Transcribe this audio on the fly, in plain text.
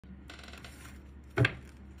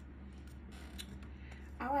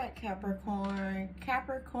All right, Capricorn.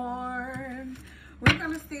 Capricorn. We're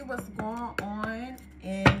going to see what's going on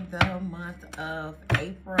in the month of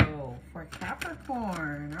April for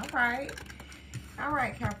Capricorn. All right. All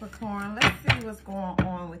right, Capricorn. Let's see what's going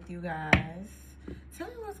on with you guys. Tell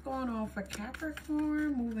me what's going on for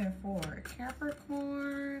Capricorn moving forward.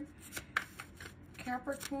 Capricorn.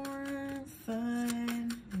 Capricorn.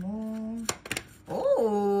 Sun. Moon.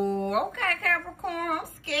 Oh, okay, Capricorn. I'm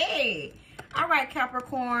scared. All right,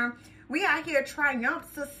 Capricorn. We out here triumph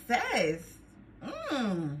success.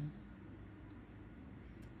 Okay,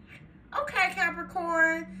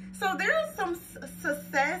 Capricorn. So there's some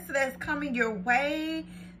success that's coming your way.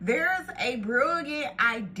 There's a brilliant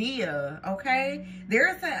idea, okay?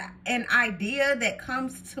 There's an idea that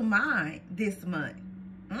comes to mind this month.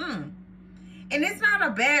 And it's not a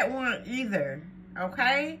bad one either,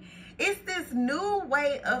 okay? It's this new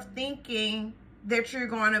way of thinking that you're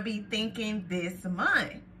going to be thinking this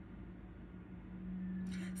month.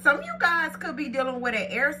 Some of you guys could be dealing with an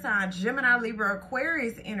air sign, Gemini, Libra,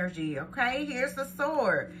 Aquarius energy, okay? Here's the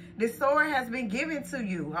sword. This sword has been given to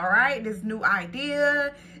you, all right? This new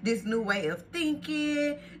idea, this new way of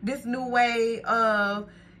thinking, this new way of,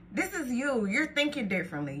 this is you. You're thinking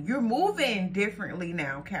differently. You're moving differently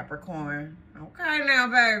now, Capricorn. Okay now,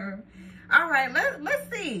 baby. All right, let's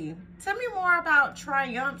see. Tell me more about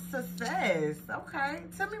triumph success, okay?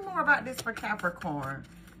 Tell me more about this for Capricorn.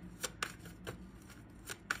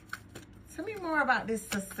 Tell me more about this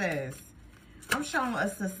success. I'm showing a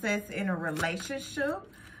success in a relationship,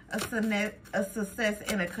 a success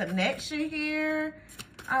in a connection here.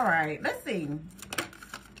 All right, let's see.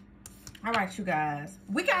 All right, you guys.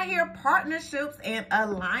 We got here partnerships and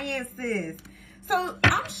alliances. So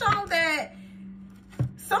I'm showing that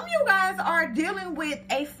some of you guys are dealing with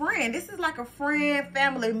a friend. This is like a friend,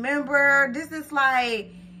 family member. This is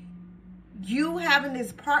like you having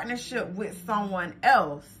this partnership with someone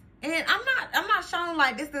else. And I'm not showing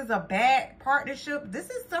like this is a bad partnership. This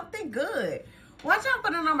is something good. Watch out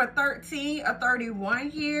for the number 13 or 31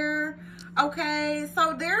 here. Okay,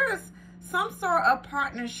 so there's some sort of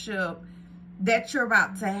partnership that you're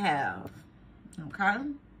about to have. Okay.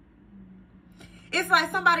 It's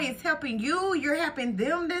like somebody is helping you. You're helping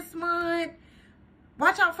them this month.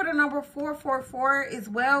 Watch out for the number 444 as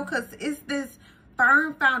well, because it's this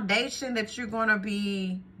firm foundation that you're going to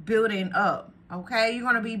be building up. Okay, you're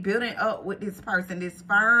going to be building up with this person, this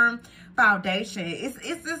firm foundation. It's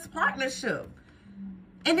this partnership.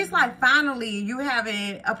 And it's like finally you're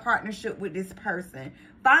having a partnership with this person.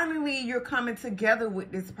 Finally, you're coming together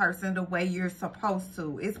with this person the way you're supposed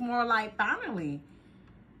to. It's more like finally.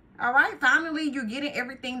 All right, finally you're getting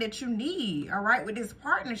everything that you need, all right, with this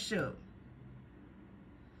partnership.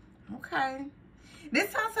 Okay.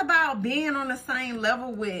 This talks about being on the same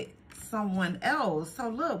level with someone else. So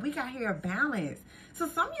look, we got here balance. So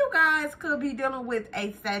some of you guys could be dealing with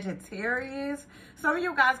a Sagittarius. Some of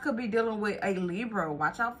you guys could be dealing with a Libra.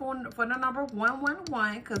 Watch out for the number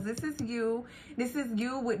 111, because this is you. This is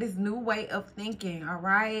you with this new way of thinking, all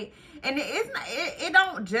right? And it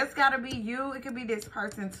don't just got to be you. It could be this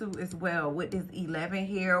person too as well with this 11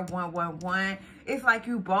 here, 111. It's like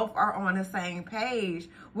you both are on the same page,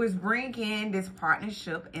 which bring in this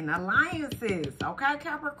partnership and alliances, okay,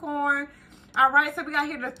 Capricorn? All right, so we got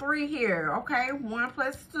here the 3 here, okay? 1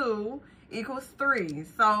 plus 2 equals 3.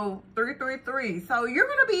 So 3, 3, 3. So you're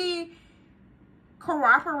going to be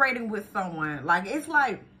cooperating with someone. Like, it's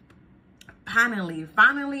like finally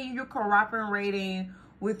you're cooperating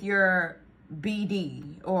with your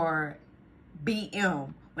BD or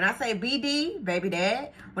BM. When I say BD, baby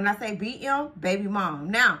dad. When I say BM, baby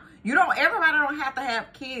mom. Now, everybody don't have to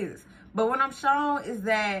have kids. But what I'm showing is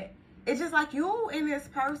that it's just like you and this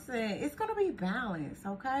person, it's going to be balanced,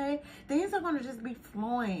 okay? Things are going to just be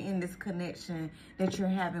flowing in this connection that you're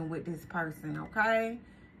having with this person, okay?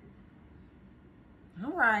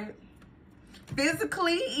 All right.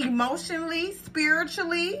 Physically, emotionally,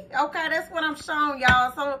 spiritually, okay? That's what I'm showing,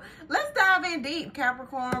 y'all. So let's dive in deep,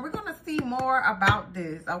 Capricorn. We're going to see more about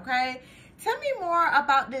this, okay? Tell me more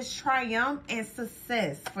about this triumph and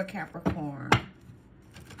success for Capricorn.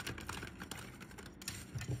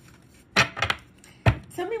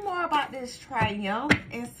 Tell me more about this triumph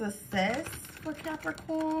and success for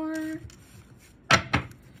Capricorn.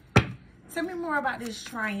 Tell me more about this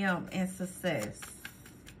triumph and success.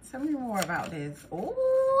 Tell me more about this.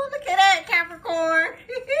 Oh, look at that, Capricorn.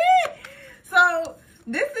 So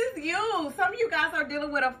this is you. Some of you guys are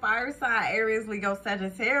dealing with a fire sign, Aries, Leo,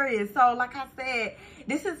 Sagittarius. So like I said,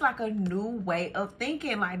 this is like a new way of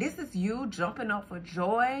thinking. Like this is you jumping up for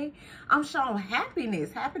joy. I'm showing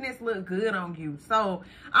happiness. Happiness look good on you. So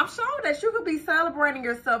I'm showing that you could be celebrating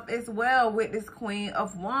yourself as well with this Queen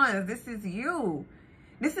of Wands. This is you.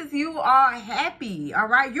 This is you all happy. All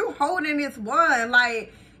right. You holding this one.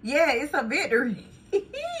 Like, yeah, it's a victory.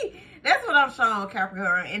 That's what I'm showing,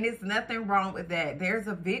 Capricorn, and there's nothing wrong with that. There's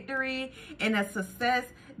a victory and a success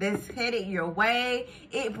that's headed your way.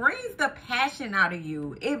 It brings the passion out of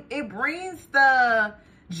you. It brings the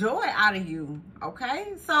joy out of you,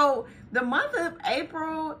 okay? So the month of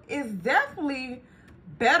April is definitely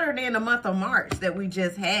better than the month of March that we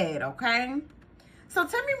just had, okay? So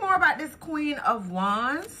tell me more about this Queen of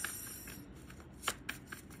Wands.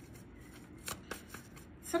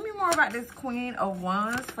 Tell me more about this Queen of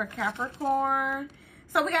Wands for Capricorn.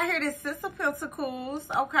 So we got here this Six of Pentacles.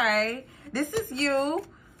 Okay. This is you.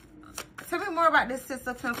 Tell me more about this Six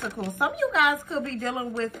of Pentacles. Some of you guys could be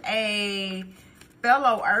dealing with a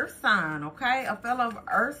fellow earth sign. Okay. A fellow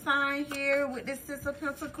earth sign here with this Six of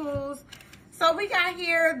Pentacles. So we got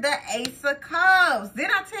here the Ace of Cups. Did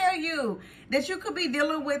I tell you that you could be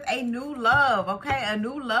dealing with a new love? Okay. A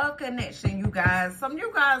new love connection, you guys. Some of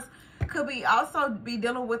you guys could be also be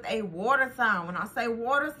dealing with a water sign. When I say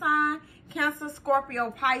water sign, Cancer,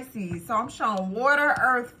 Scorpio, Pisces. So I'm showing water,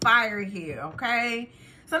 earth, fire here, okay?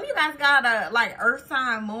 Some of you guys got a like earth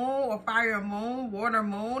sign moon or fire moon, water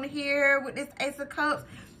moon here with this Ace of Cups.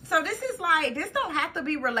 So this is like, this don't have to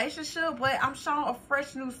be relationship, but I'm showing a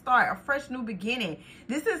fresh new start, a fresh new beginning.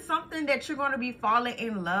 This is something that you're going to be falling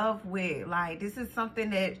in love with. Like, this is something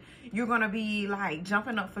that you're going to be like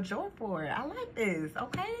jumping up for joy for. I like this,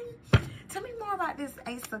 okay? Tell me more about this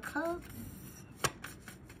Ace of Cups.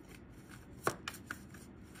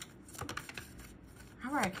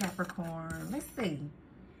 All right, Capricorn, let's see.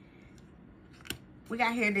 We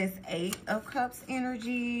got here this Eight of Cups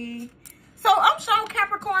energy. So I'm showing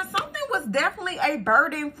Capricorn, something was definitely a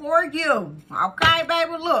burden for you. Okay,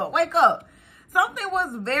 baby, look, wake up. Something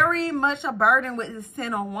was very much a burden with this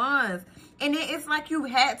Ten of Wands. And it's like you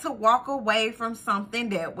had to walk away from something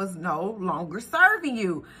that was no longer serving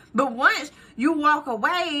you. But once you walk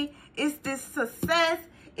away, it's this success,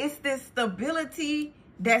 it's this stability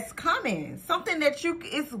that's coming. Something that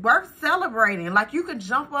it's worth celebrating. Like you could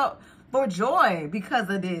jump up for joy because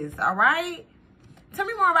of this, all right? Tell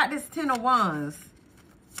me more about this Ten of Wands.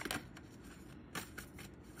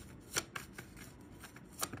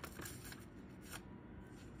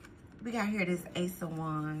 We got here this Ace of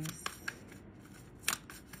Wands.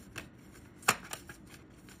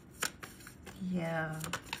 Yeah.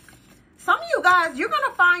 Some of you guys, you're going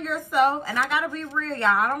to find yourself, and I got to be real, y'all.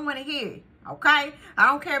 I don't want to hear it, okay? I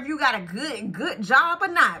don't care if you got a good job or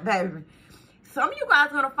not, baby. Some of you guys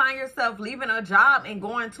are going to find yourself leaving a job and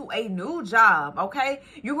going to a new job, okay?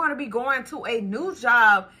 You're going to be going to a new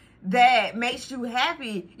job that makes you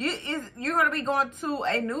happy. You're going to be going to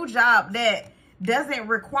a new job that doesn't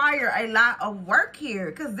require a lot of work here.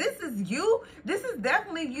 Because this is you. This is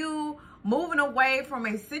definitely you moving away from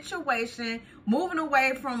a situation, moving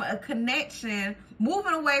away from a connection,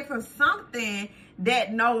 moving away from something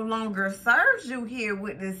that no longer serves you here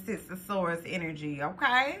with this Six of Swords energy,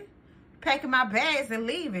 okay? Packing my bags and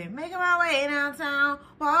leaving. Making my way downtown,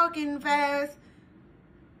 walking fast.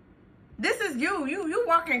 This is you. You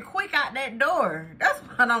walking quick out that door. That's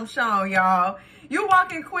what I'm showing, y'all. You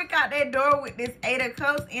walking quick out that door with this Eight of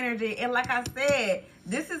Cups energy. And like I said,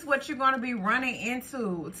 this is what you're going to be running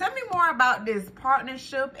into. Tell me more about this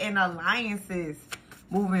partnership and alliances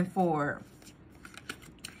moving forward.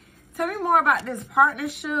 Tell me more about this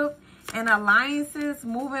partnership and alliances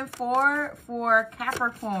moving forward for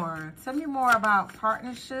Capricorn. Tell me more about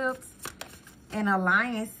partnerships and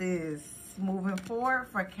alliances moving forward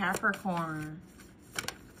for Capricorn.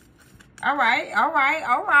 All right.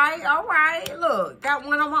 Look, got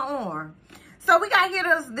one on my arm. So we got here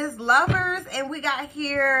this Lovers, and we got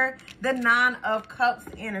here the Nine of Cups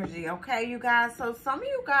energy, okay, you guys? So some of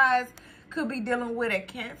you guys could be dealing with a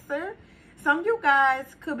Cancer. Some of you guys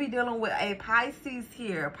could be dealing with a Pisces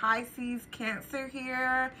here. Pisces, Cancer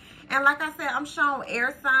here. And like I said, I'm showing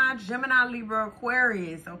air signs, Gemini, Libra,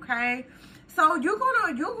 Aquarius, okay? So you're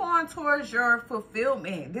going towards your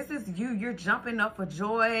fulfillment. This is you. You're jumping up for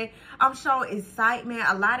joy. I'm showing excitement,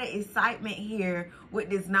 a lot of excitement here with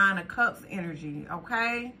this Nine of Cups energy,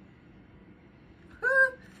 okay?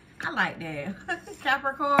 I like that.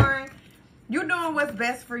 Capricorn, you're doing what's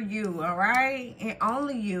best for you, all right? And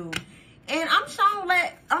only you. And I'm showing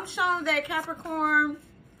that Capricorn,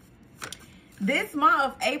 This month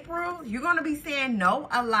of April, you're going to be saying no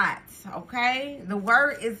a lot, okay? The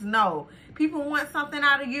word is no. People want something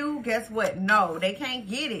out of you. Guess what? No, they can't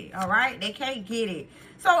get it, all right? They can't get it.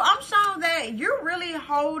 So I'm showing that you're really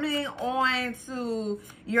holding on to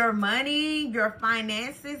your money, your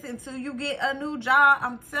finances until you get a new job.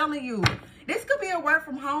 I'm telling you, this could be a work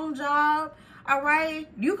from home job. All right,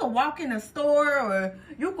 you could walk in a store or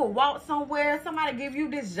you could walk somewhere. Somebody give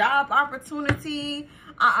you this job opportunity.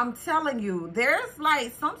 I'm telling you, there's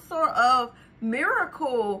like some sort of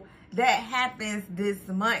miracle that happens this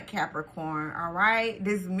month, Capricorn. All right,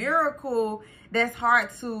 this miracle that's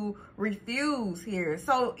hard to refuse here.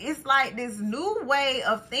 So it's like this new way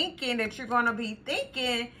of thinking that you're going to be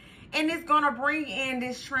thinking, and it's going to bring in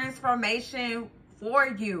this transformation for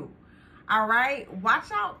you. All right, watch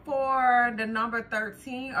out for the number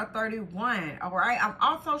 13 or 31. All right, I'm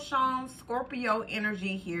also showing Scorpio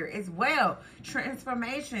energy here as well.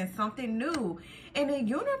 Transformation, something new. And the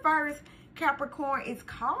universe, Capricorn, is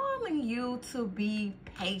calling you to be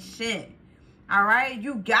patient. All right,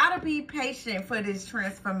 you gotta be patient for this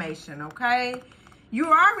transformation, okay? You're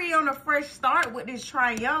already on a fresh start with this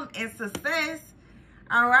triumph and success.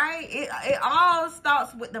 All right, it all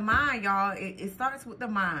starts with the mind, y'all. It starts with the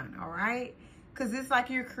mind, all right? Because it's like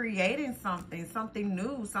you're creating something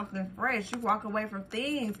new, something fresh. You walk away from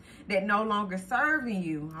things that no longer serving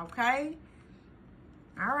you, okay?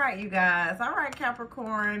 All right, you guys. All right,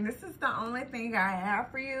 Capricorn. This is the only thing I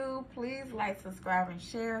have for you. Please like, subscribe, and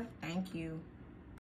share. Thank you.